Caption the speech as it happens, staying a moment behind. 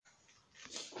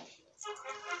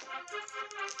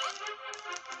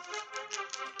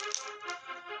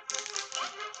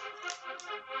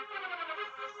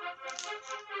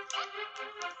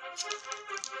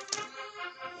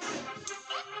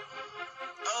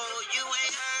Oh, you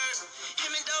ain't heard.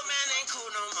 Him and Dope Man ain't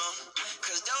cool no more.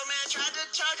 Cause Dope Man tried to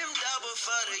charge him double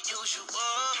for the usual.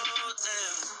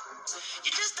 Damn.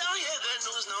 You just don't hear good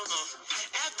news no more.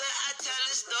 After I tell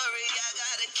the story, I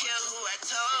gotta kill who I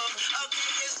told. Okay,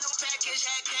 his new package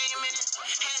had came in.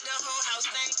 Had the whole house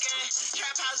thinking.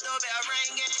 Trap house doorbell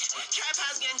ringing. Trap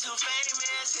house getting too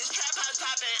famous. His trap house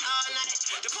popping all night.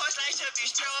 The porch light should be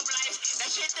strobe lights.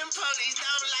 That shit them police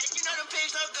don't like. You know them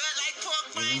pigs look good like pork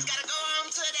rinds. Gotta go home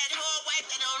to that whole wife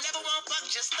that don't never want fuck,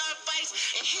 just start fights.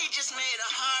 And he just made a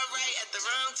hard right at the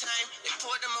wrong time. They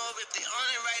poured him over. If they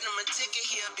only write him a ticket,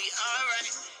 he'll be alright.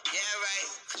 Yeah, right.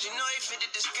 Cause you know he fit the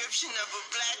description of a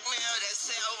black male that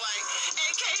sell white.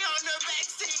 AK on the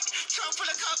backseat, trunk full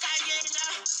of cocaine.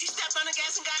 He stepped on the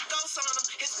gas and got ghosts on him.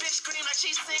 His bitch screamed like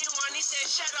she seen one. He said,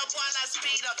 shut up while I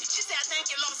speed up. She said, I think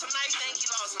you lost him. Now you think he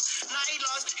lost him. Now he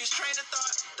lost his train of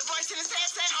thought. The voice in his head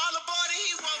said, all aboard, and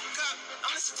he woke up.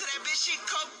 I'm listening to that bitch, she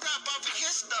coked up off of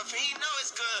his stuff, and he know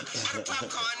it's good. For the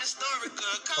popcorn, the story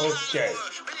good. Come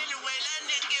Hollywood. But anyway, let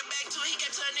nigga get back to it. He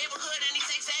got to a neighborhood and he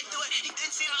zigzagged through it. He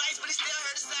didn't see the lights, but he still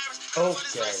heard the sirens. Okay.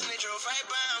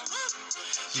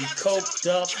 He coked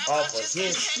up off of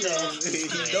his stuff. He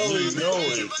know it's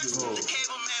good. The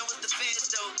cable man was the feds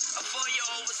though. A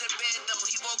 4-year-old was in bed though.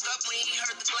 He woke up when he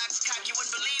heard the Glocks cock. You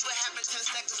wouldn't believe what happened 10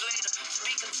 seconds later.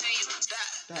 Speaking to you.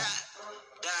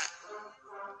 That.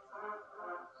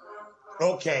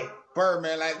 Okay.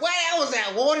 Birdman like, what that was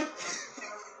that, Wardy?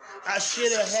 I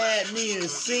should have had me a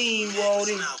scene,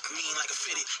 Wardy.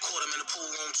 Caught him in the pool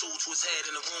room, two to his head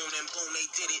in the room, then boom, they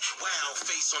did it. Wow,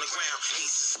 face on the ground,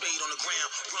 ace spade on the ground.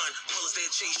 Run, bullets,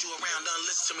 they'll chase you around. Done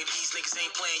listen to me, these niggas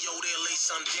ain't playing. Yo, they'll lay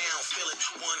some down, feel it.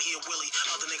 One here, Willie,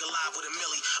 other nigga live with a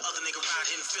millie. Other nigga ride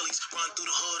in Phillies, run through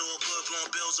the hood, all good,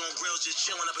 blowing bills on grills, just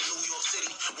chilling up in New York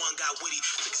City. One got witty,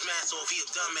 took his mask off, he a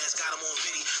dumbass, got him on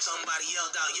video. Somebody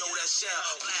yelled out, yo, that shell,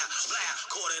 blah, blah,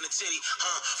 caught in the titty,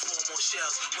 4 more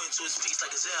shells, went to his face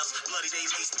like his L's. Bloody, they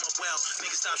laced him up well.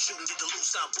 Niggas stop shooting, get the loot,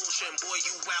 stop bullshitting, boy,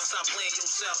 you wild, stop playing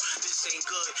yourself. This ain't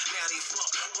good, now they fuck.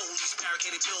 Police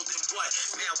barricaded building, what?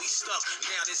 Now we stuck.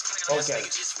 Now this clown ass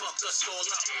nigga just fucked us all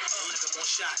up. 11 more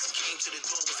shots, came to the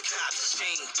door with the cops.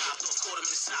 Chain popped off, caught him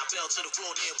in the side, fell to the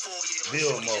floor, then 4 years.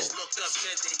 He just looked up,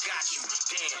 said they got you.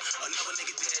 Damn, another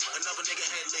nigga dead, another nigga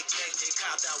head licked dead. They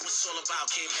copped out, what's all about?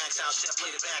 Came Max out, chef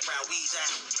play the background, we's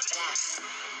out.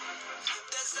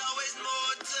 There's always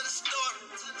more to the story.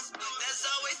 There's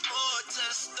always more to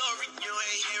the story. You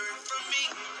ain't hearing from me.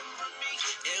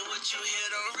 And what you hear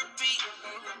don't repeat.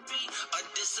 Or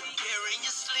disappear in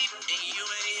your sleep. And you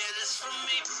ain't hear this from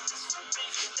me.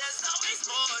 There's always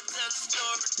more to the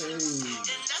story.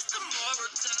 And that's the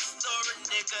moral to the story.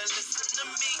 Nigga, listen to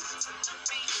me.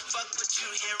 Fuck what you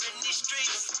hear in these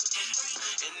streets.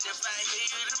 And if I hear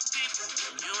you them people,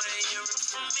 you ain't hearing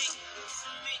from me.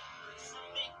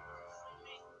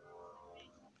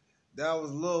 That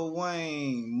was Lil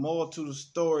Wayne, More to the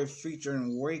Story,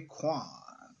 featuring Raekwon.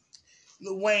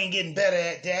 Lil Wayne getting better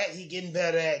at that. He getting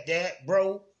better at that,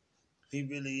 bro. He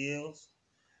really is.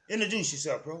 Introduce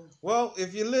yourself, bro. Well,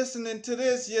 if you're listening to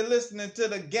this, you're listening to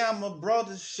the Gamma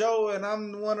Brothers Show, and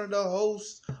I'm one of the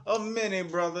hosts of many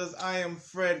brothers. I am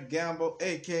Fred Gamble,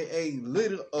 a.k.a.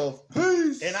 Leader of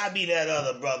Peace. And I be that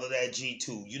other brother, that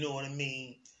G2. You know what I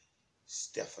mean?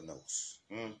 Stephanos.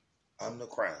 I'm the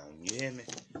crown. You hear me?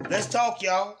 Let's talk,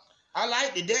 y'all. I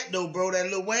liked that though, bro.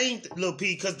 That Lil Wayne, Lil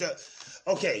P, because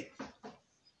okay.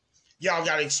 Y'all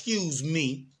gotta excuse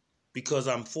me because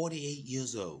I'm 48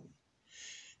 years old.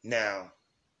 Now,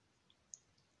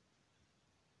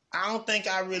 I don't think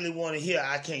I really want to hear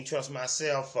I can't trust my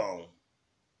cell phone.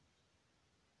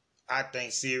 I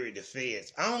think Siri the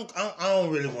feds. I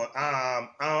don't really want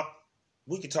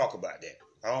we can talk about that.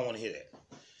 I don't want to hear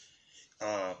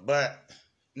that. But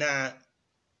now,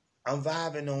 I'm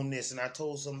vibing on this, and I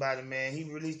told somebody, man, he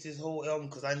released this whole album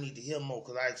because I need to hear more,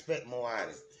 because I expect more out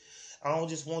of it. I don't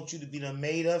just want you to be done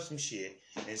made up some shit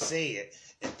and say it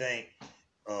and think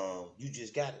you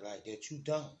just got it like that. You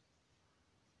don't.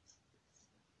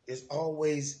 It's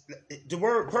always, the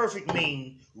word perfect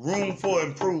means room for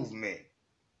improvement.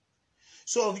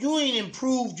 So if you ain't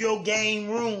improved your game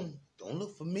room, don't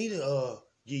look for me to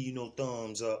give you no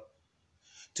thumbs up.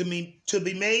 To be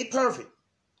made perfect.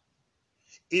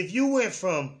 If you went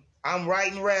from I'm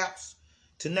writing raps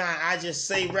to now I just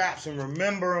say raps and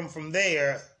remember them from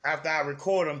there, after I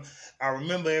record them, I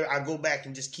remember, I go back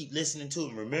and just keep listening to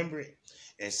them, remember it,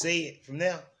 and say it from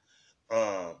there.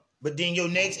 But then your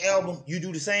next album, you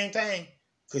do the same thing.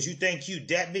 Because you think you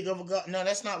that big of a guy. No,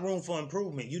 that's not room for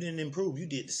improvement. You didn't improve. You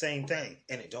did the same thing.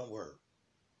 And it don't work.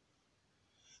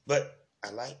 But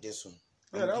I like this one.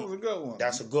 Yeah, that was a good one.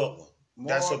 That's a good one.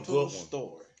 That's a good one.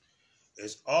 Story.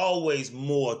 There's always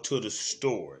more to the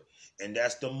story. And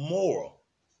that's the moral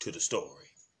to the story.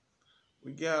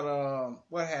 We got,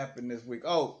 what happened this week?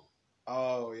 Oh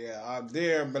yeah, our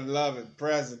dear beloved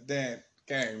president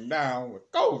came down with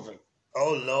COVID.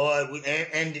 Oh, Lord.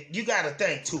 And you got to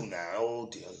think, too, now. Oh,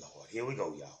 dear Lord. Here we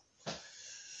go, y'all.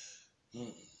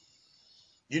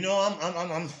 You know,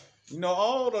 I'm You know,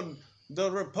 all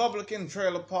the Republican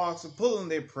trailer parks are pulling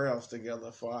their prayers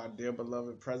together for our dear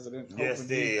beloved president. Yes,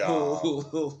 they are.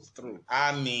 Through.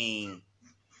 I mean,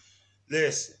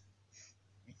 listen.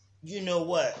 You know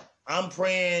what? I'm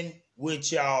praying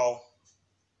with y'all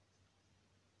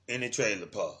in the trailer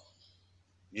park.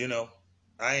 You know?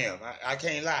 I am. I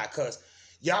can't lie, because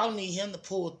y'all need him to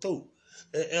pull through.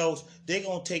 Else, they're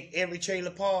going to take every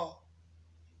trailer park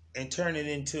and turn it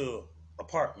into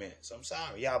apartments. I'm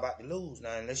sorry. Y'all about to lose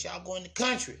now. Unless y'all go in the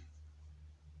country.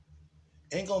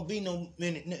 Ain't going to be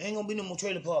no more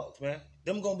trailer parks, man.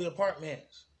 Them going to be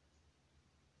apartments.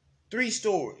 3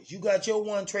 stories. You got your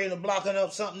one trailer blocking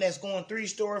up something that's going 3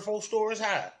 stories, 4 stories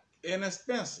high.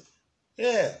 Inexpensive.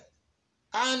 Yeah.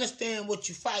 I understand what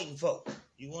you're fighting for.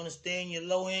 You want to stay in your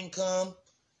low income,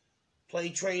 play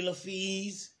trailer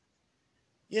fees.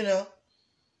 You know,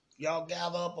 y'all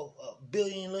gather up a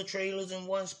billion little trailers in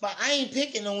one spot. I ain't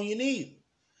picking on you neither.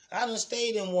 I done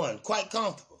stayed in one, quite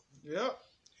comfortable. Yep.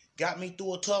 Got me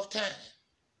through a tough time.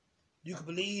 You can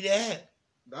believe that.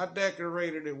 I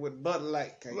decorated it with Bud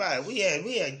Light cake. Right, we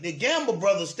had the Gamble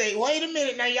Brothers stay. Wait a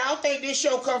minute now, y'all think this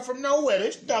show come from nowhere?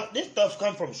 This stuff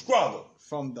come from struggle.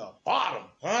 From the bottom,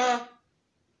 huh?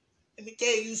 Let me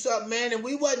tell you something, man. And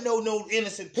we wasn't no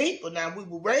innocent people. Now we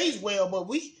were raised well, but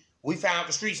we found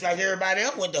the streets like everybody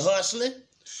else. Went to hustling.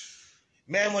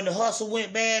 Man, when the hustle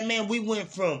went bad, man, we went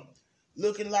from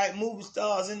looking like movie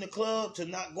stars in the club to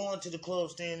not going to the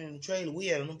club, staying in the trailer. We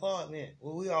had an apartment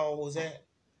where we all was at.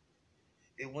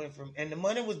 It went from, and the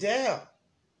money was down.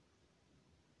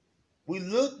 We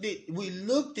looked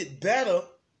it better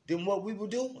than what we were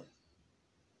doing.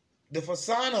 The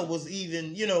Fasana was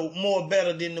even, more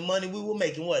better than the money we were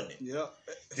making, wasn't it? Yep.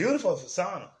 Beautiful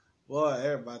Fasana. Boy,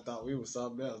 everybody thought we was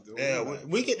something else. Dude. Yeah,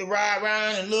 we get to ride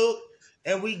around and look,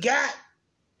 and we got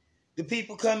the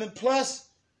people coming. Plus,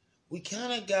 we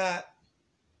kind of got,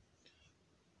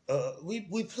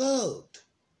 we plugged.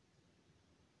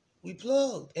 We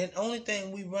plugged. And the only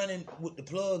thing we running with the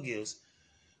plug is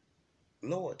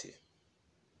loyalty.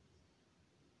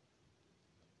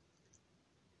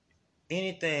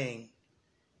 Anything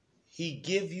he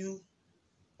give you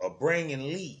or bring and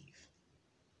leave,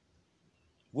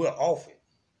 we're off it.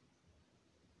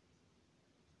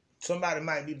 Somebody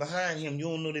might be behind him. You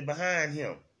don't know they're behind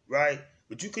him, right?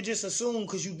 But you could just assume,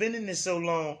 because you've been in this so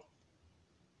long,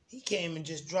 he came and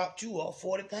just dropped you off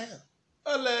 40 pounds.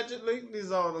 Allegedly.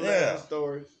 These are the alleged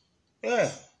stories. Yeah.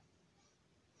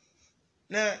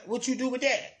 Now, what you do with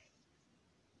that?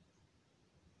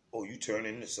 Oh, you turn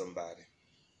into somebody.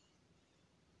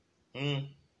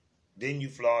 Then you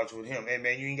flodge with him. Hey,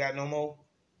 man, you ain't got no more?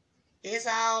 It's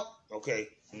out. Okay.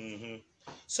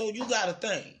 So you got to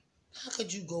think. How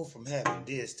could you go from having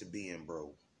this to being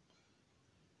broke?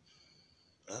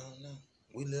 I don't know.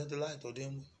 We lived the life, though,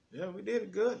 didn't we? Yeah, we did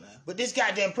it good now. But this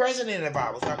goddamn president of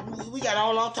ours, we got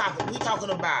all on topic. We talking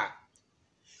about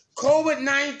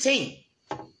COVID-19.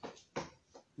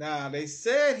 Now, they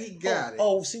said he got it.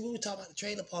 Oh, see, we were talking about the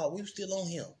trailer park. We were still on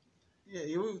him. Yeah,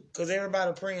 you. Because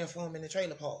everybody praying for him in the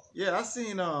trailer park. Yeah, I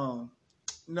seen,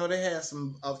 they had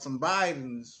some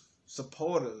Biden's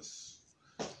supporters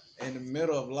in the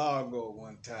middle of Largo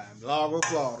one time. Largo,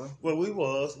 Florida. Well,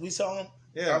 we saw him.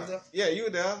 Yeah. Yeah, you were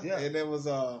there. Yeah. And there was,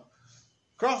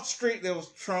 across the street, there was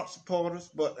Trump supporters,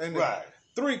 but in the right.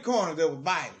 3 corners, there was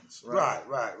Biden's. Right.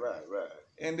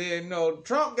 And then,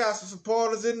 Trump got some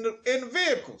supporters in the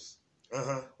vehicles.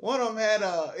 One of them had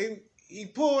he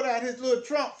pulled out his little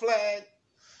Trump flag,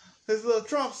 his little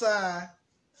Trump sign,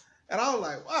 and I was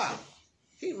like, wow,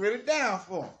 he really down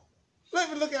for him. Let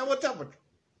me look at what type of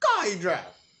car he drive.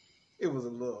 It was a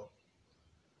little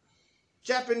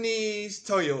Japanese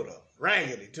Toyota,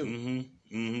 raggedy too.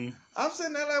 I'm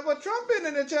sitting there like, well, Trump been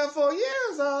in the chair for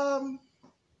years. What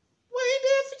he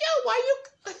did for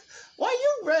you? Why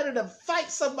you ready to fight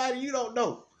somebody you don't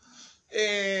know?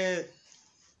 And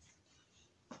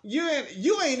you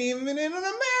ain't even in an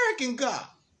American car.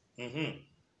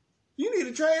 You need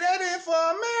to trade that in for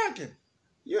an American.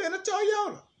 You're in a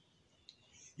Toyota.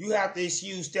 You have to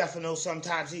excuse Stephanos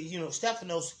sometimes.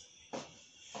 Stephanos,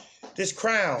 this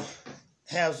crown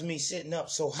has me sitting up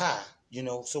so high, you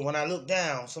know. So when I look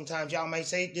down, sometimes y'all may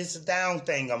say this is a down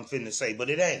thing I'm finna say, but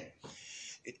it ain't.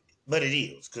 But it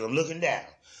is, because I'm looking down.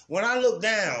 When I look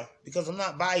down, because I'm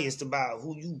not biased about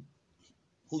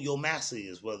who your master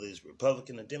is, whether it's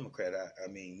Republican or Democrat,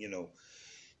 I mean, you know,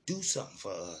 do something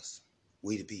for us.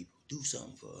 We the people, do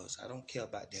something for us. I don't care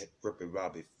about that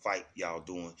Rippy-Robbie fight y'all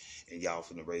doing and y'all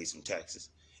finna raise some taxes.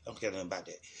 I don't care nothing about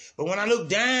that. But when I look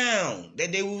down,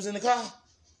 that day we was in the car,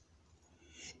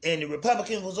 and the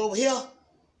Republican was over here,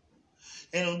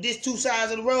 and on this two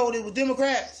sides of the road, it was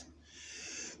Democrats.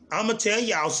 I'm going to tell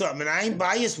y'all something, and I ain't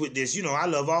biased with this. You know, I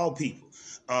love all people.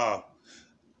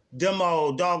 Them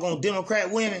old doggone Democrat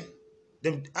women,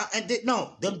 them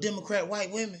Democrat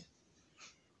white women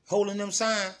holding them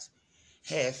signs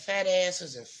had fat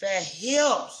asses and fat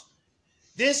hips.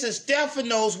 This is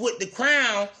Stephanos with the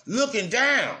crown looking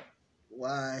down.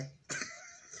 Why?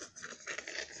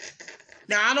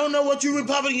 Now, I don't know what you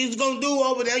Republicans going to do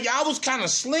over there. Y'all was kind of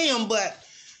slim, but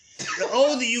the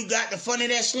older you got, the funny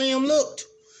that slim looked.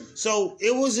 So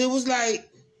it was like,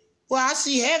 well, I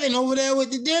see heaven over there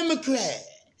with the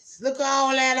Democrats. Look at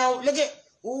all that. Look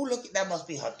at that must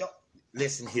be her dog.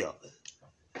 Listen here,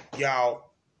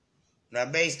 y'all. Now,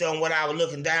 based on what I was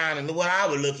looking down and what I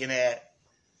was looking at,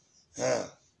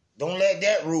 don't let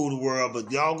that rule the world, but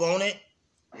doggone it,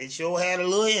 it sure had a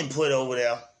little input over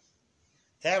there.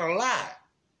 Had a lot.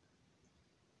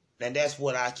 And that's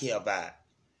what I care about.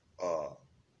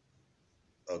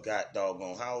 God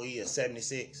doggone, how old he is,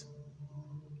 76?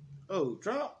 Oh,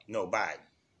 Trump? No, Biden.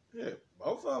 Yeah,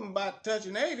 both of them about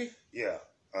touching 80. Yeah,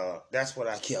 that's what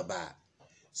I care about.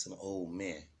 Some old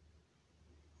men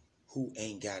who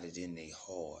ain't got it in their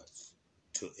hearts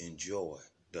to enjoy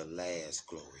the last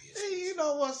glorious. Hey, you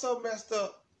know what's so messed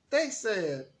up? They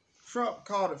said Trump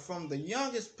caught it from the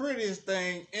youngest, prettiest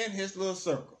thing in his little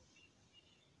circle.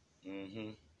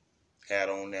 Mm-hmm. Had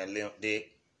on that limp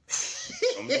dick.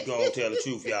 I'm just gonna tell the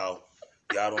truth, y'all.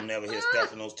 Y'all don't never hear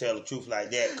Stephanos tell the truth like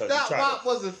that, because he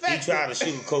tried to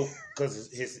sugarcoat,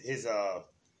 because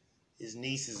his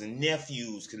nieces and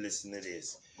nephews can listen to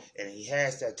this, and he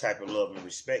has that type of love and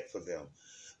respect for them.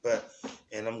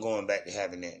 And I'm going back to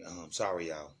having that. Sorry,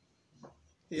 y'all.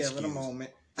 Yeah, in a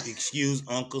moment. Excuse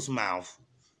Uncle's mouth,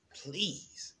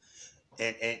 please.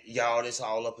 And y'all that's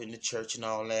all up in the church and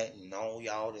all that, and all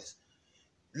y'all that's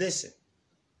listen.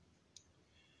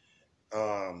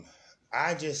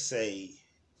 I just say,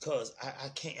 cause I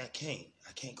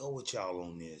can't go with y'all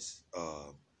on this.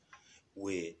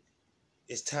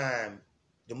 It's time.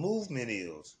 The movement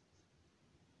is.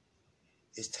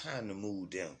 It's time to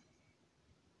move them.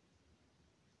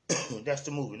 That's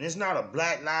the movement. It's not a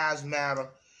Black Lives Matter.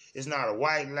 It's not a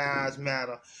White Lives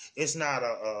Matter. It's not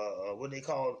a what they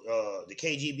call the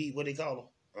KGB. What they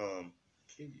call them?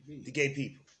 KGB. The gay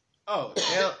people. Oh,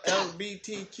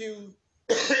 LGBTQ.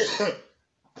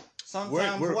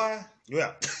 Sometimes why?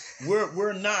 Yeah,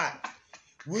 we're not.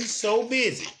 We're so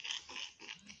busy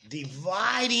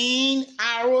dividing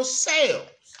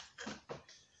ourselves.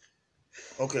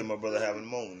 Okay, my brother having a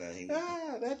moment now.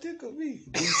 That tickled me.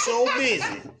 We're so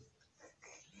busy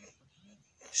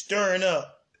stirring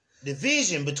up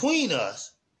division between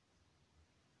us.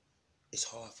 It's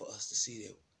hard for us to see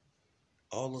that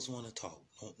all of us want to talk.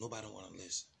 Nobody want to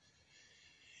listen.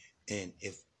 And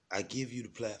if I give you the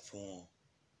platform,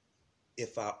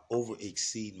 if I over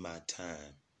exceed my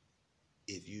time,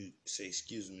 if you say,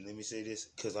 excuse me, let me say this,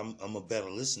 because I'm a better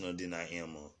listener than I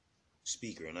am a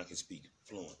speaker, and I can speak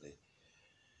fluently.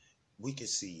 We can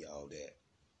see all that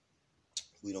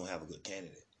we don't have a good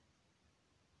candidate.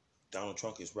 Donald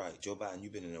Trump is right. Joe Biden,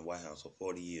 you've been in the White House for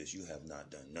 40 years. You have not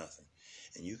done nothing.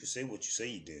 And you can say what you say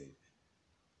you did.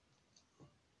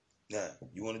 Now,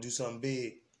 you want to do something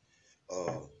big?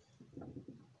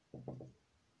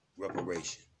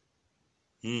 Reparation.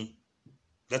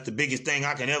 That's the biggest thing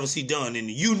I can ever see done in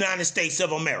the United States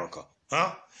of America.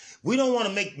 Huh? We don't want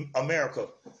to make America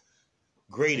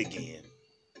great again.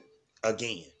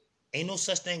 Again. Ain't no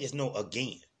such thing as no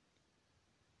again.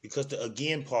 Because the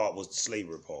again part was the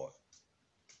slavery part.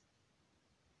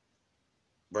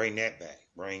 Bring that back.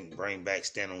 Bring back,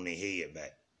 stand on their head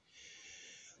back.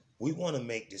 We want to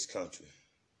make this country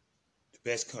the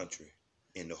best country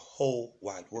in the whole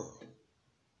wide world.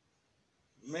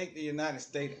 Make the United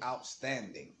States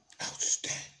outstanding.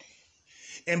 Outstanding.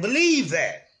 And believe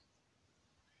that.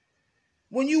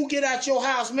 When you get out your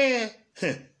house, man,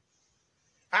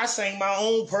 I sing my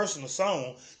own personal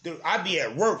song. I be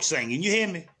at work singing. You hear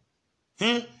me?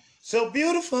 So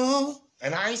beautiful.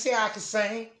 And I ain't say I could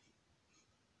sing.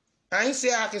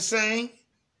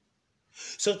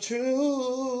 So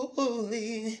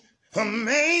truly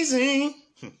amazing.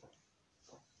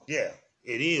 Yeah,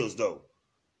 it is though.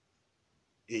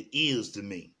 It is to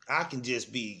me. I can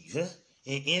just be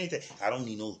in anything. I don't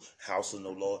need no house or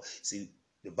no Lord. See,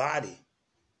 the body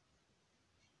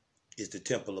is the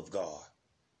temple of God.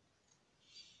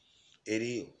 It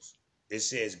is. It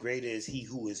says, greater is he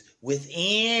who is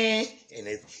within. And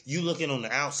if you looking on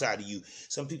the outside of you,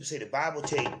 some people say the Bible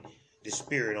take the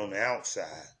spirit on the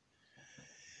outside.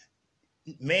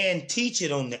 Man teach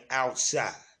it on the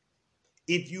outside.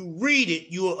 If you read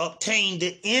it, you will obtain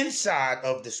the inside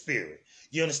of the spirit.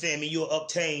 You understand me? You'll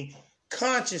obtain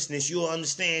consciousness. You'll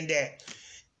understand that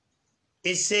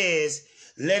it says,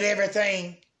 let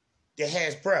everything that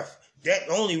has breath. That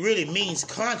only really means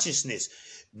consciousness.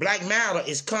 Black matter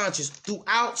is conscious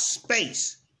throughout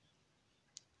space.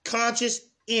 Conscious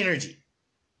energy.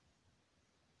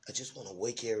 I just want to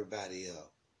wake everybody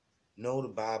up. No, the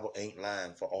Bible ain't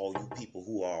lying for all you people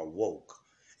who are woke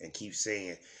and keep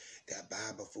saying that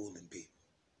Bible fooling people.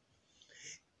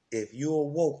 If you're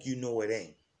woke, you know it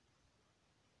ain't.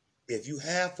 If you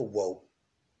half awoke,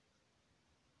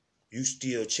 you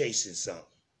still chasing something.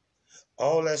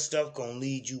 All that stuff gonna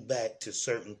lead you back to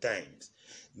certain things.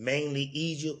 Mainly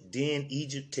Egypt, then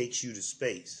Egypt takes you to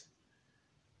space.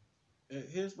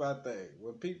 Here's my thing.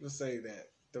 When people say that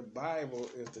the Bible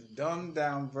is the dumbed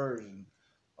down version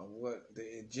of what the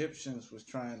Egyptians was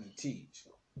trying to teach.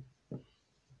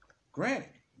 Granted,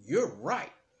 you're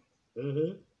right.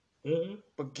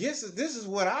 But this is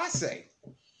what I say.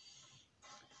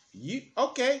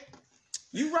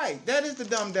 You're right. That is the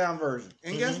dumbed down version.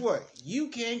 And guess what? You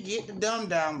can't get the dumbed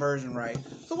down version right.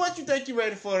 So what you think you're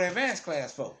ready for the advanced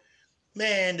class for?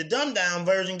 Man, the dumbed down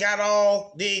version got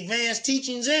all the advanced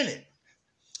teachings in it.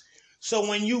 So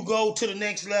when you go to the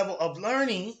next level of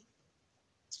learning,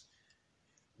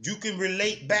 you can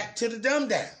relate back to the dumbed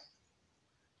down.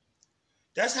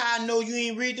 That's how I know you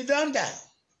ain't read the dumbed down.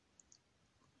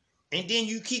 And then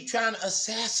you keep trying to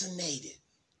assassinate it.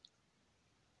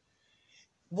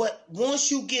 But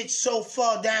once you get so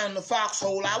far down the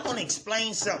foxhole, I want to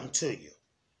explain something to you.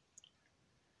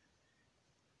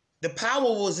 The power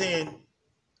was in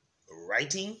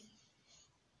writing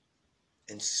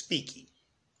and speaking.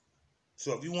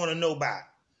 So if you want to know about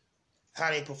how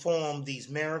they perform these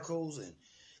miracles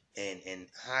and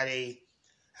how they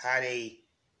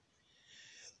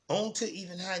on to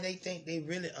even how they think they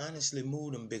really honestly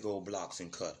move them big old blocks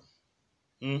and cut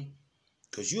them.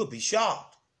 Because you'll be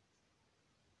shocked.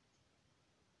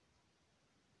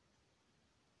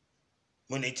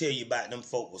 When they tell you about them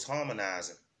folk was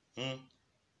harmonizing.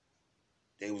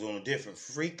 They was on a different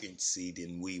frequency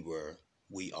than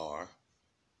we are.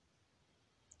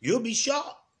 You'll be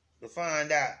shocked to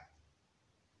find out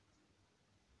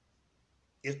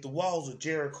if the walls of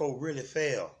Jericho really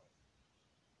fell.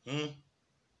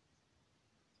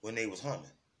 When they was humming.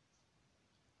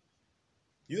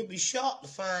 You'll be shocked to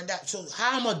find out. So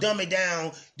how am I dumb it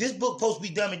down? This book supposed to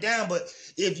be dumb it down, but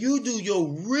if you do your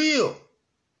real,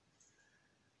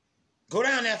 go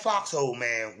down that foxhole,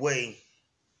 man, way.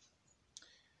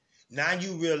 Now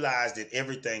you realize that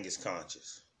everything is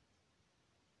conscious.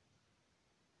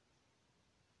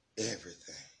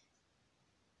 Everything.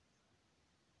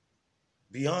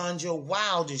 Beyond your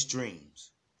wildest dreams.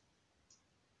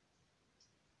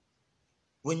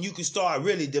 When you can start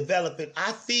really developing,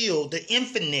 I feel the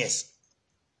infiniteness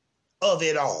of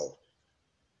it all.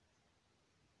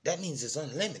 That means it's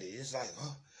unlimited. It's like,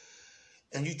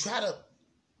 and you try to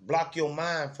block your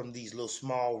mind from these little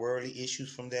small worldly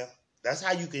issues from there. That's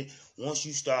how you can, once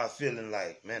you start feeling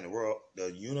like, man, the world,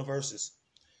 the universe is.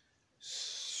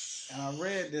 And I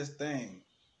read this thing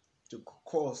to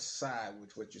coincide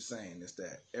with what you're saying, is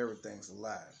that everything's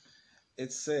alive.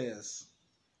 It says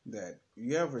that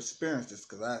you ever experienced this,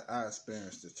 because I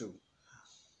experienced it too.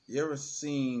 You ever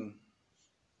seen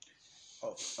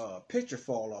a picture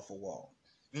fall off a wall?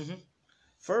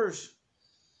 First,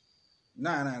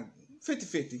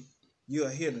 50-50, you'll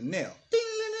hear the nail. Ding,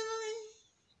 ding, ding,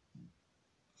 ding.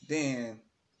 Then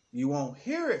you won't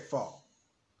hear it fall.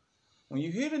 When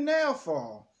you hear the nail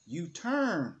fall, you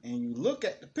turn and you look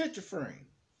at the picture frame.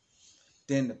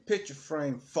 Then the picture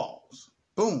frame falls.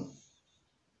 Boom.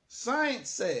 Science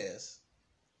says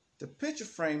the picture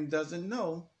frame doesn't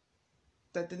know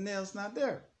that the nail's not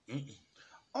there.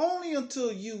 Only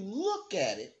until you look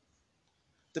at it,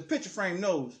 the picture frame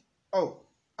knows, oh,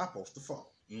 I'm supposed to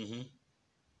fall.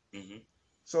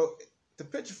 So the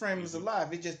picture frame is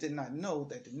alive. It just did not know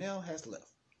that the nail has left.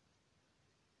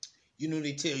 You know,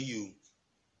 they tell you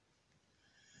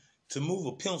to move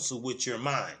a pencil with your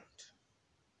mind.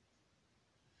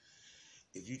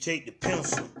 If you take the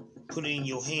pencil, put it in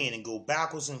your hand and go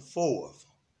backwards and forth,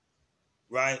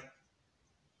 right?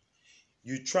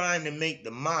 You're trying to make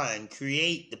the mind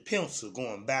create the pencil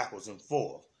going backwards and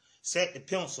forth. Set the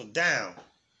pencil down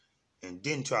and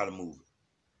then try to move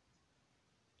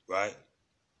it. Right?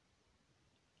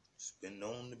 It's been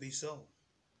known to be so.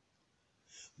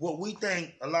 What we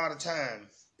think a lot of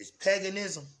times is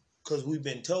paganism, because we've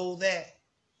been told that,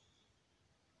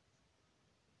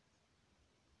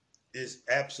 is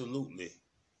absolutely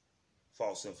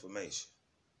false information.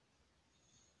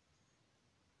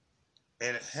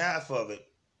 And half of it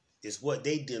is what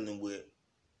they dealing with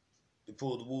to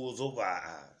pull the wolves over our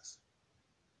eyes.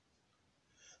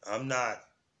 I'm not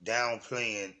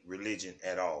downplaying religion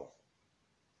at all.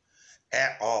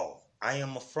 At all. I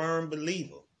am a firm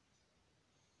believer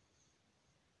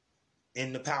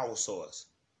in the power source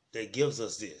that gives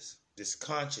us this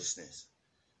consciousness.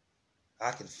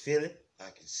 I can feel it,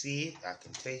 I can see it, I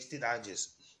can taste it,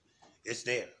 it's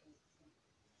there.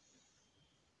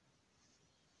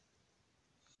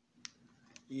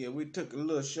 Yeah, we took a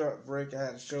little short break. I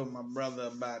had to show my brother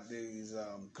about these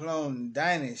clone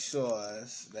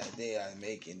dinosaurs that they are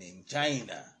making in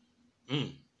China.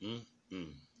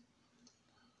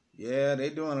 Yeah,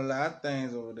 they doing a lot of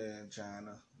things over there in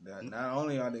China. That not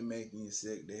only are they making you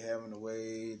sick, they having a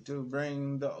way to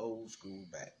bring the old school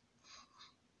back.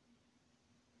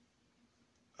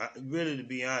 Really, to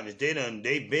be honest,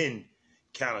 they've been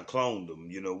kind of cloned them.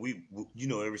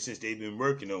 Ever since they've been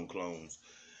working on clones,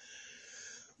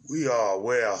 we are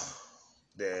aware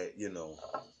that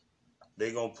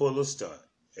they gonna pull a stunt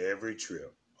every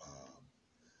trip.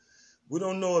 We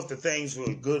don't know if the things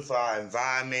were good for our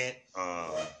environment.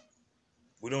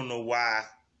 We don't know why,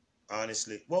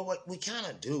 honestly. Well, what we kind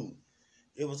of do,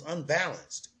 it was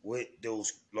unbalanced with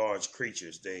those large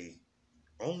creatures. They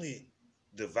only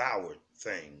devoured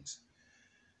things.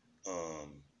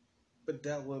 But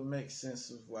that would make sense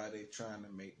of why they're trying to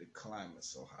make the climate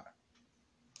so hot.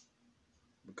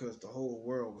 Because the whole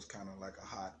world was kind of like a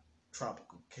hot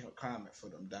tropical climate for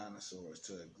them dinosaurs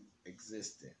to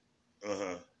exist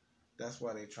in. That's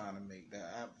why they're trying to make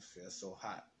that atmosphere so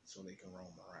hot so they can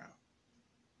roam around.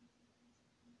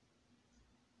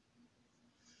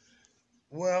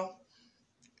 Well,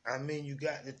 I mean, you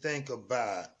got to think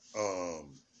about a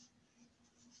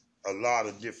lot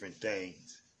of different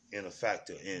things in a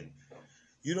factor in.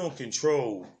 You don't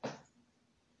control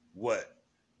what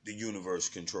the universe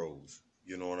controls.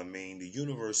 You know what I mean? The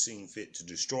universe seemed fit to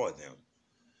destroy them.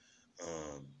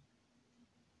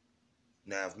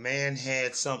 Now, if man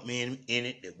had something in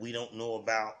it that we don't know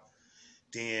about,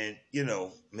 then,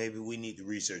 maybe we need to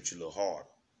research a little harder.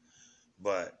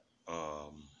 But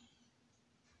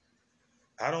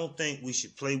I don't think we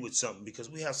should play with something, because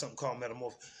we have something called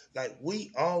metamorphosis. Like,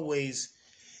 we always,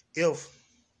 I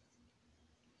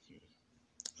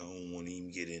don't want to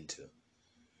even get into,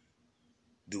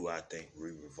 do I think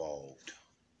we revolved?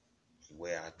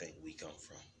 Where I think we come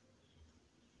from.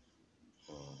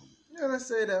 Yeah, let's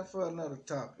say that for another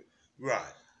topic.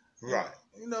 Right.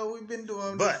 We've been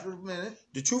doing this for a minute.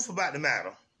 The truth about the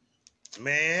matter,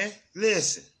 man,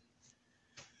 listen.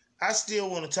 I still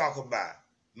want to talk about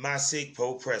my sick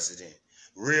po president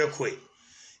real quick.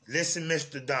 Listen,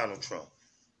 Mr. Donald Trump.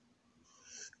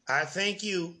 I thank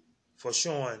you for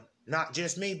showing not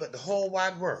just me, but the whole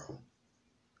wide world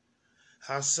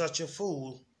how such a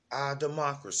fool our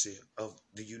democracy of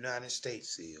the United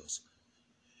States is.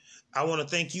 I want to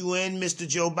thank you and Mr.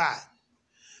 Joe Biden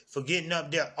for getting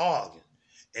up there arguing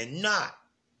and not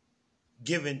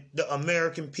giving the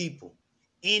American people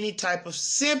any type of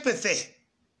sympathy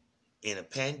in a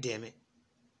pandemic,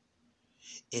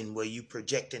 in where you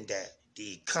projecting that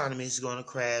the economy is going to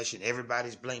crash and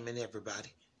everybody's blaming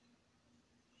everybody.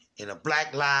 In a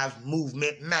Black Lives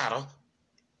Movement matter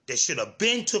that should have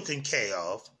been taken care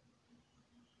of,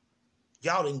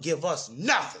 y'all didn't give us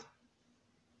nothing.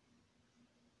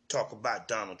 Talk about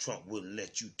Donald Trump wouldn't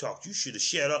let you talk. You should have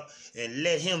shut up and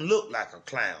let him look like a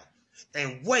clown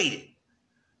and waited.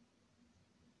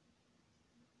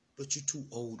 But you're too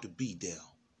old to be there,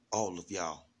 all of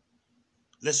y'all.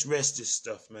 Let's rest this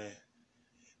stuff, man.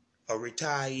 A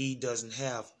retiree doesn't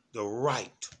have the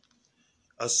right.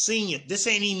 A senior, this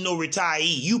ain't even no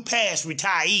retiree. You past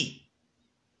retiree.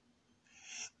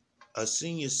 A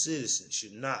senior citizen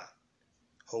should not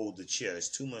hold the chair. It's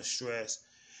too much stress,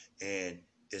 and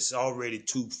it's already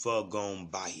too far gone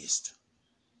biased.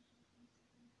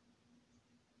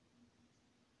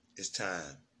 It's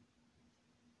time.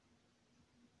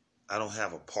 I don't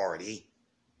have a party.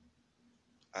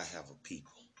 I have a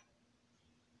people.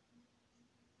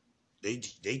 They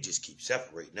just keep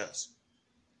separating us.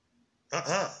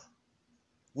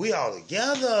 We all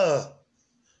together.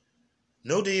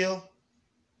 No deal.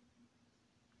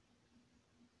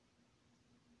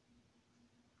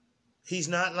 He's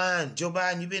not lying. Joe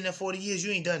Biden, you've been there 40 years.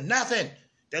 You ain't done nothing.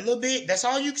 That little bit, that's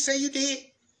all you can say you did.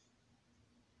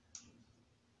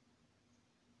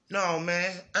 No,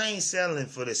 man, I ain't settling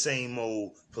for the same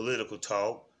old political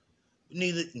talk.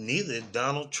 Neither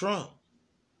Donald Trump.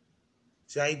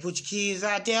 See how you put your kids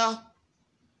out there?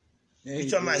 Yeah, You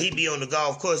talking about he be on the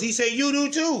golf course. He said you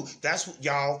do too. That's what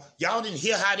y'all didn't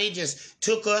hear how they just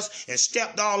took us and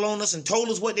stepped all on us and told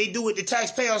us what they do with the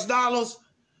taxpayers' dollars?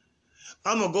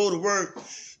 I'm going to go to work,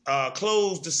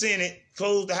 close the Senate,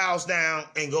 close the House down,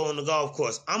 and go on the golf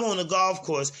course. I'm on the golf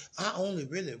course. I only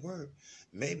really work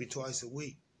maybe twice a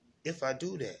week. If I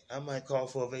do that, I might call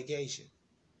for a vacation.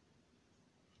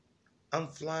 I'm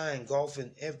flying,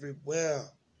 golfing everywhere.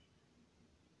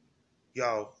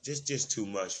 Y'all, just too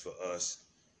much for us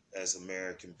as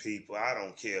American people. I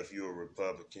don't care if you're a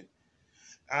Republican.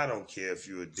 I don't care if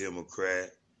you're a Democrat.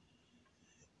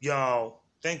 Y'all,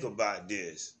 think about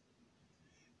this.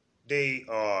 They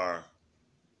are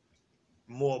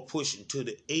more pushing to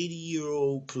the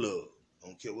 80-year-old club. I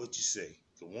don't care what you say.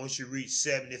 Because once you reach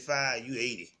 75, you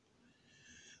 80.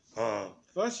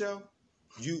 For sure.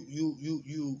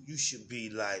 You should be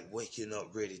like waking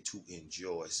up ready to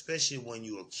enjoy, especially when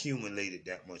you accumulated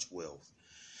that much wealth.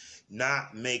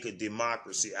 Not make a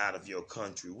democracy out of your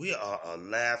country. We are a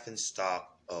laughing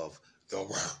stock of the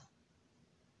world.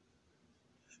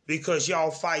 Because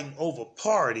y'all fighting over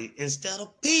party instead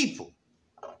of people.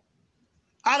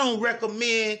 I don't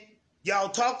recommend y'all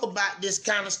talk about this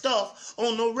kind of stuff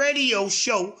on the radio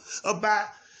show about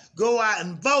go out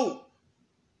and vote.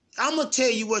 I'm going to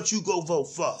tell you what you go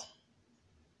vote for.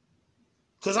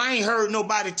 Because I ain't heard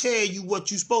nobody tell you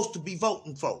what you supposed to be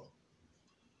voting for.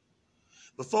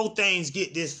 Before things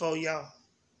get this for y'all,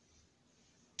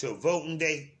 till voting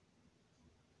day,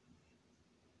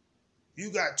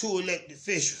 you got 2 elected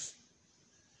officials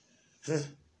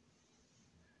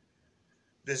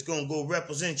that's going to go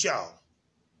represent y'all.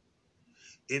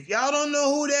 If y'all don't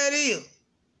know who that is,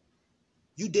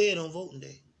 you dead on voting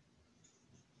day.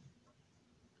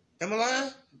 Am I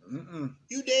lying? Mm-mm.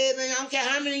 You dead, man. I don't care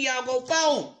how many of y'all go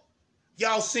vote.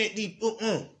 Y'all sent these,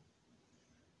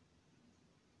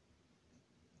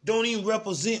 Don't even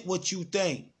represent what you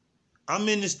think. I'm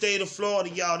in the state of Florida,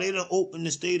 y'all. They done opened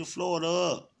the state of Florida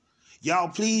up. Y'all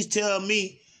please tell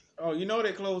me. Oh, you know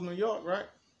they closed New York, right?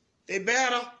 They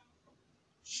better.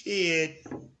 Shit.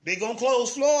 They gonna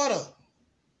close Florida.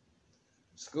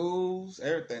 Schools,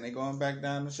 everything. They going back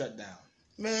down to shut down.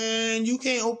 Man, you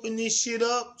can't open this shit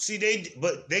up. See,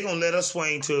 but they gonna let us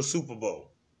swing to a Super Bowl.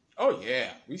 Oh,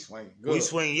 yeah. We swing good. We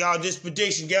swing. Y'all, this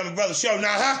prediction, get my brother show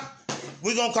now, huh?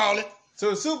 We gonna call it. To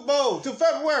the Super Bowl, to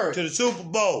February. To the Super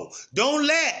Bowl. Don't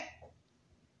let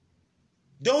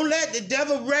the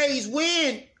Devil Rays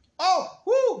win. Oh,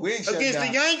 whoo. We ain't shut against down.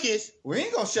 the Yankees. We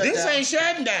ain't gonna shut down. This ain't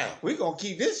shutting down. We gonna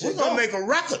keep this shit We're gonna going. make a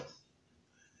record.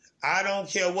 I don't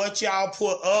care what y'all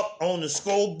put up on the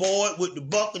scoreboard with the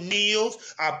Buccaneers.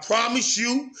 I promise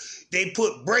you, they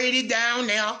put Brady down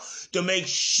now to make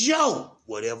sure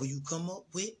whatever you come up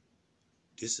with,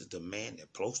 this is the man that's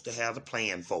supposed to have the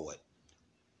plan for it.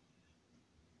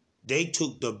 They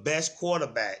took the best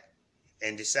quarterback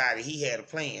and decided he had a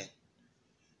plan.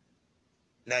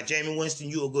 Now, Jameis Winston,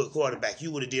 you a good quarterback.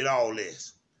 You would have did all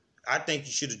this. I think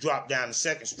you should have dropped down the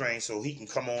second string so he can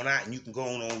come on out and you can go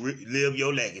on and live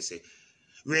your legacy.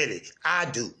 Really, I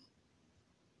do.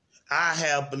 I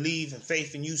have believed and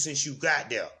faith in you since you got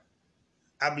there.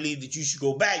 I believe that you should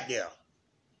go back there.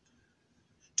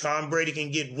 Tom Brady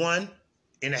can get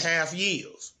 1.5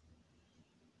 years.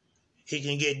 He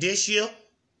can get this year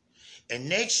and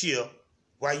next year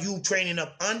while you training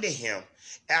up under him.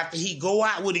 After he go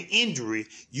out with an injury,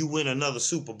 you win another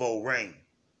Super Bowl ring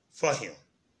for him.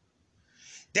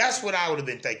 That's what I would have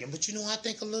been thinking. But you know, I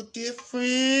think a little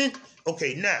different.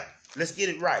 Okay, now, let's get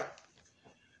it right.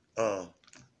 I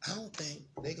don't think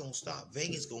they're going to stop.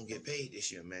 Vegas going to get paid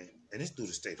this year, man. And it's through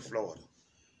the state of Florida.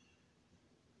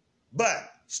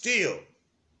 But, still,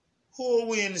 who are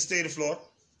we in the state of Florida?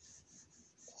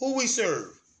 Who we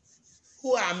serve?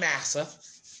 Who our master?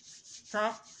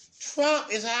 Trump. Trump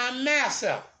is our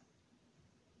master.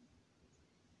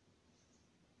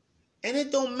 And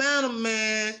it don't matter,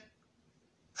 man,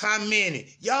 how many.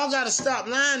 Y'all got to stop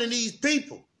lying to these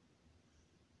people.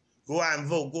 Go out and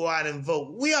vote. Go out and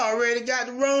vote. We already got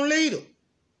the wrong leader.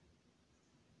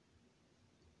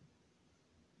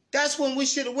 That's when we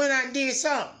should have went out and did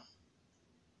something.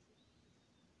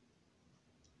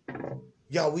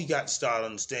 Y'all, we got to start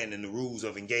understanding the rules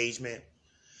of engagement.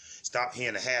 Stop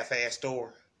hearing a half-ass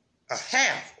story. A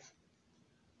half.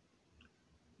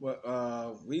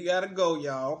 Well, we got to go,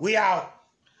 y'all. We out.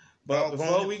 But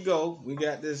before we go, we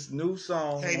got this new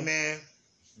song. Hey, man.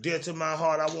 Dear to my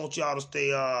heart, I want y'all to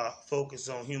stay focused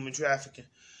on human trafficking.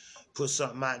 Put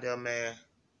something out there, man.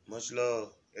 Much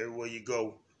love. Everywhere you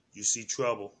go, you see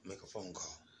trouble, make a phone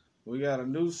call. We got a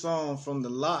new song from the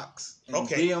Locks and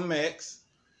DMX.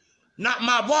 Not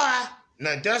my boy.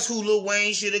 Now, that's who Lil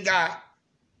Wayne should have got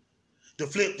to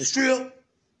flip the strip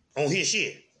on his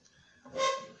shit.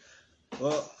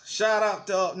 Well, shout out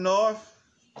to Up North.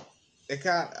 It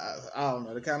kind of, I don't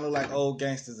know. They kind of look like old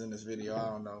gangsters in this video. I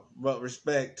don't know. But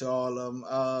respect to all of them.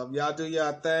 Y'all do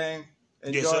y'all thing.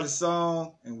 Enjoy the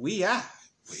song. And we out.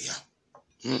 We out.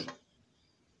 Mm.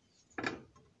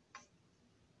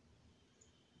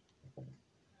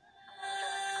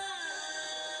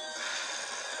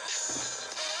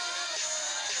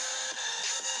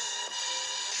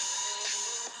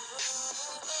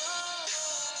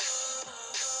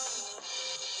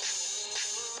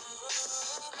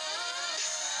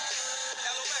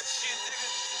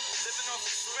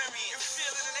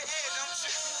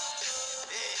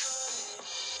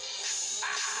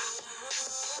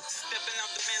 Stepping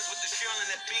out the Benz with the Sherlin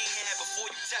that Bean had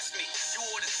before you test me. You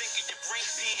ought to think of your brain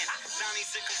being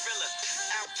Donnie's a gorilla.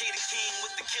 Al-Qaeda King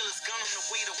with the killer's gun on the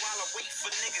waiter while I wait for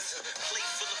niggas.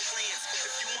 Plate full of plans.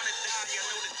 If you wanna die, you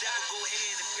know the die. Go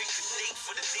ahead and pick the date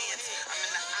for the dance. I'm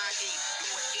in the I-8,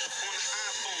 do an 8 on the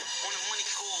iPhone, on the money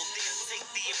call, then take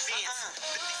the advance.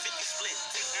 50-50 split,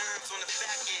 take lines on the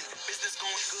back end. Business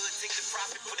going good, take the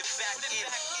profit, put it back in.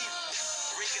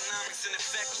 Reaganomics in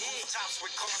effect, tops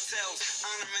with cartels,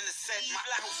 honor in the set, my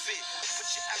outfit, put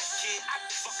your out kid,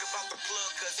 fuck about the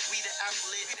plug, cause we the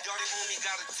outlet, dirty homie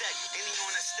got a tech, any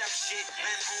on that step shit,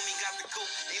 man homie got the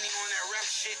coke, any on that rap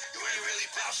shit, you ain't really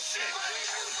bout shit, come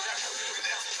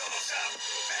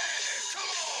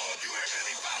on, you ain't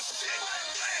really bout shit,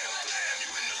 blam, blam, you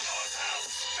in the Lord's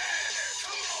house, man,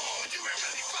 come on, you ain't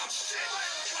really bout shit,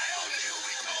 why only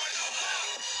we going all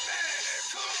out, man,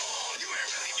 come on, you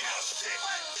ain't really bout shit,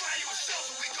 find you a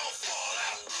shelter, we gon' fall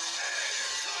out, man,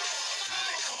 come on,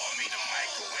 they call me the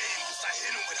microwave, cause I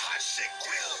hit him with hot shit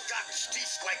grill, got the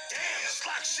streets like damn, this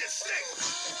lock shit stick,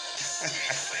 you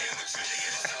ain't playing with you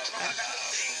niggas, I got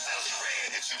things that's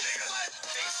spraying at you niggas,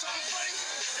 think something funny,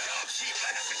 then I'll keep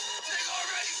laughing, nigga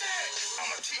already dead,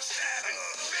 I'ma keep stabbing,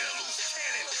 been a loose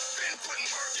cannon, been putting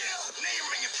work in, name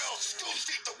ringing bell, school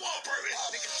street the wall burning,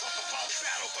 niggas talk about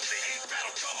battle, but they ain't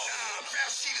battle dog,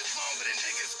 rap sheet is longer than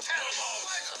niggas catalog,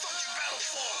 fuck you battle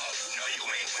for, no you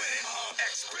ain't winning,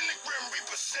 X-Been the Grim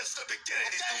Reaper since the beginning,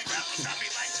 these new rappers got me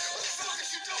like, what the fuck is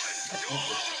you doing, you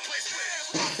all over the place, man,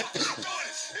 what the fuck is you doing,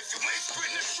 if you ain't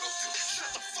spitting the truth,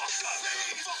 shut the fuck up,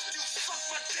 fuck you, suck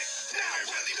my dick, now I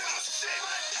really bout shit,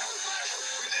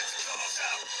 we let the dogs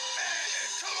out, man,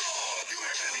 come on, you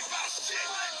ain't really bout shit,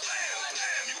 blam,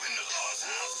 blam, you in the Lord's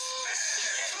house, man,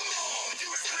 come on, you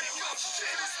ain't really bout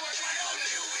shit, why on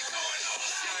you we going all out,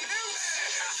 man,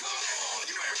 come on,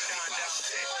 you ain't really bout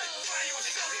shit, why you a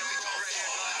shelter, we gon'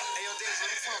 fall out, hey yo, Days, let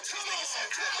me talk to these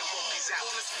niggas, let the monkeys out,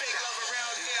 all this fake love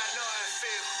around here, I know how it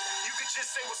feel, you could just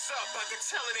say what's up, I could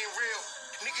tell it ain't real,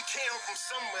 nigga came from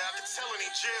somewhere, I could tell it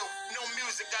ain't jail, no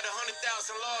music, got 100,000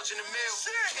 large in the mail,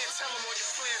 can't tell them all your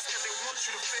plans cause they want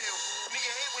you to fail,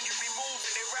 nigga hate when you be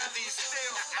moving, they rather you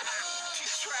still,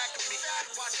 keep track of me,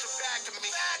 watch the back of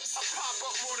me, I pop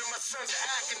up more than my son's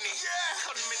agony,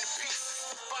 cut him into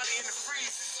pieces, body in the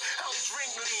freezers, I don't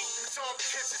drink lean, so I'm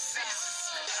catching seasons,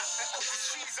 open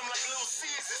cheese, I'm like Little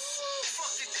Caesars,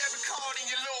 fuck your debit card and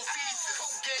your little visas,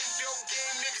 game, dope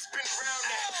game, niggas been around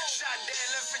that, shot dead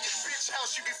left in your bitch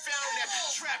house, you can found that,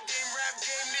 trap game, rap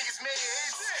game, niggas made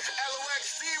hits,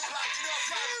 LOXD, blocked it up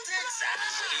like dicks,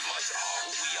 pretty much all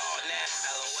who we are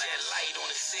now, LOL, light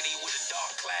on the city with a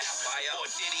dark cloud, fire,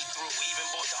 or Diddy through, even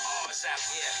bought the R's out,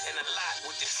 and a lot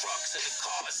with the trucks and the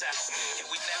cars out, and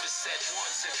we never said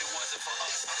once if it wasn't for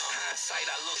us,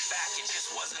 hindsight, I look back, it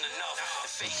just wasn't enough, the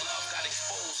fake love got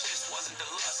exposed, just wasn't the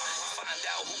lust, find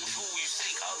out who's who, you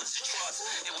see others to trust,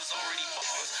 it was already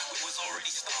bars, we was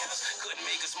already stars, couldn't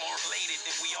make us more related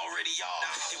than we already are,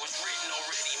 it was written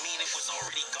already, mean it was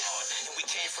already God, and we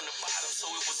came from the bottom, so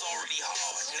it was already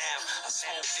hard, now, I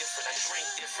smoke different, I drink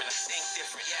different, I think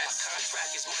different, my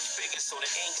contract is much bigger, so the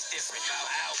ink's different, my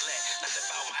outlet, not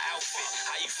about my outfit,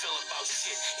 how you feel about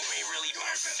shit, you ain't really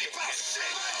about shit, LOX,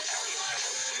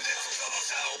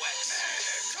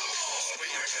 man, come on, we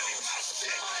ain't really about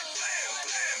shit, blam,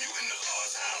 blam, you in the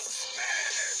Lord's house, man,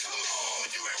 come on,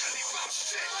 you ain't really about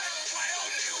shit, why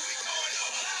on you we going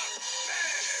all out,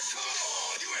 man, come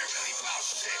on, you ain't really about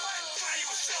shit, find you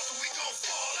a shelter, we gon'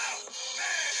 fall out,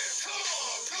 man, come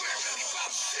on, you ain't really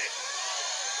about shit.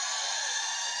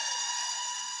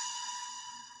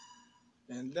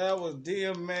 and That was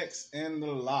DMX and the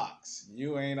Locks.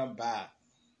 You ain't about.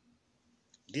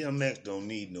 DMX don't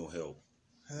need no help.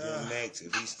 DMX,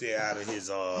 if he stay out of his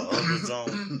other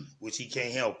zone, which he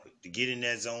can't help it, to get in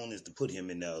that zone is to put him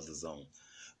in the other zone.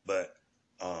 But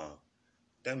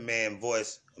that man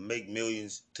voice will make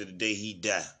millions to the day he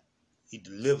die. He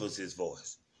delivers his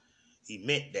voice. He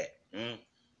meant that. Yeah,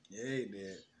 he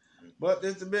did. But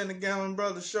this has been the Gambling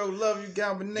Brothers Show. Love you,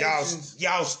 Gambling Nations.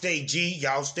 Y'all stay G.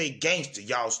 Y'all stay gangster.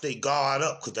 Y'all stay guard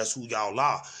up, because that's who y'all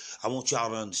are. I want y'all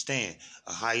to understand.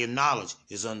 A higher knowledge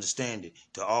is understanding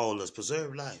to all us.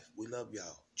 Preserve life. We love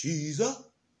y'all. Jesus.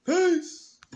 Peace.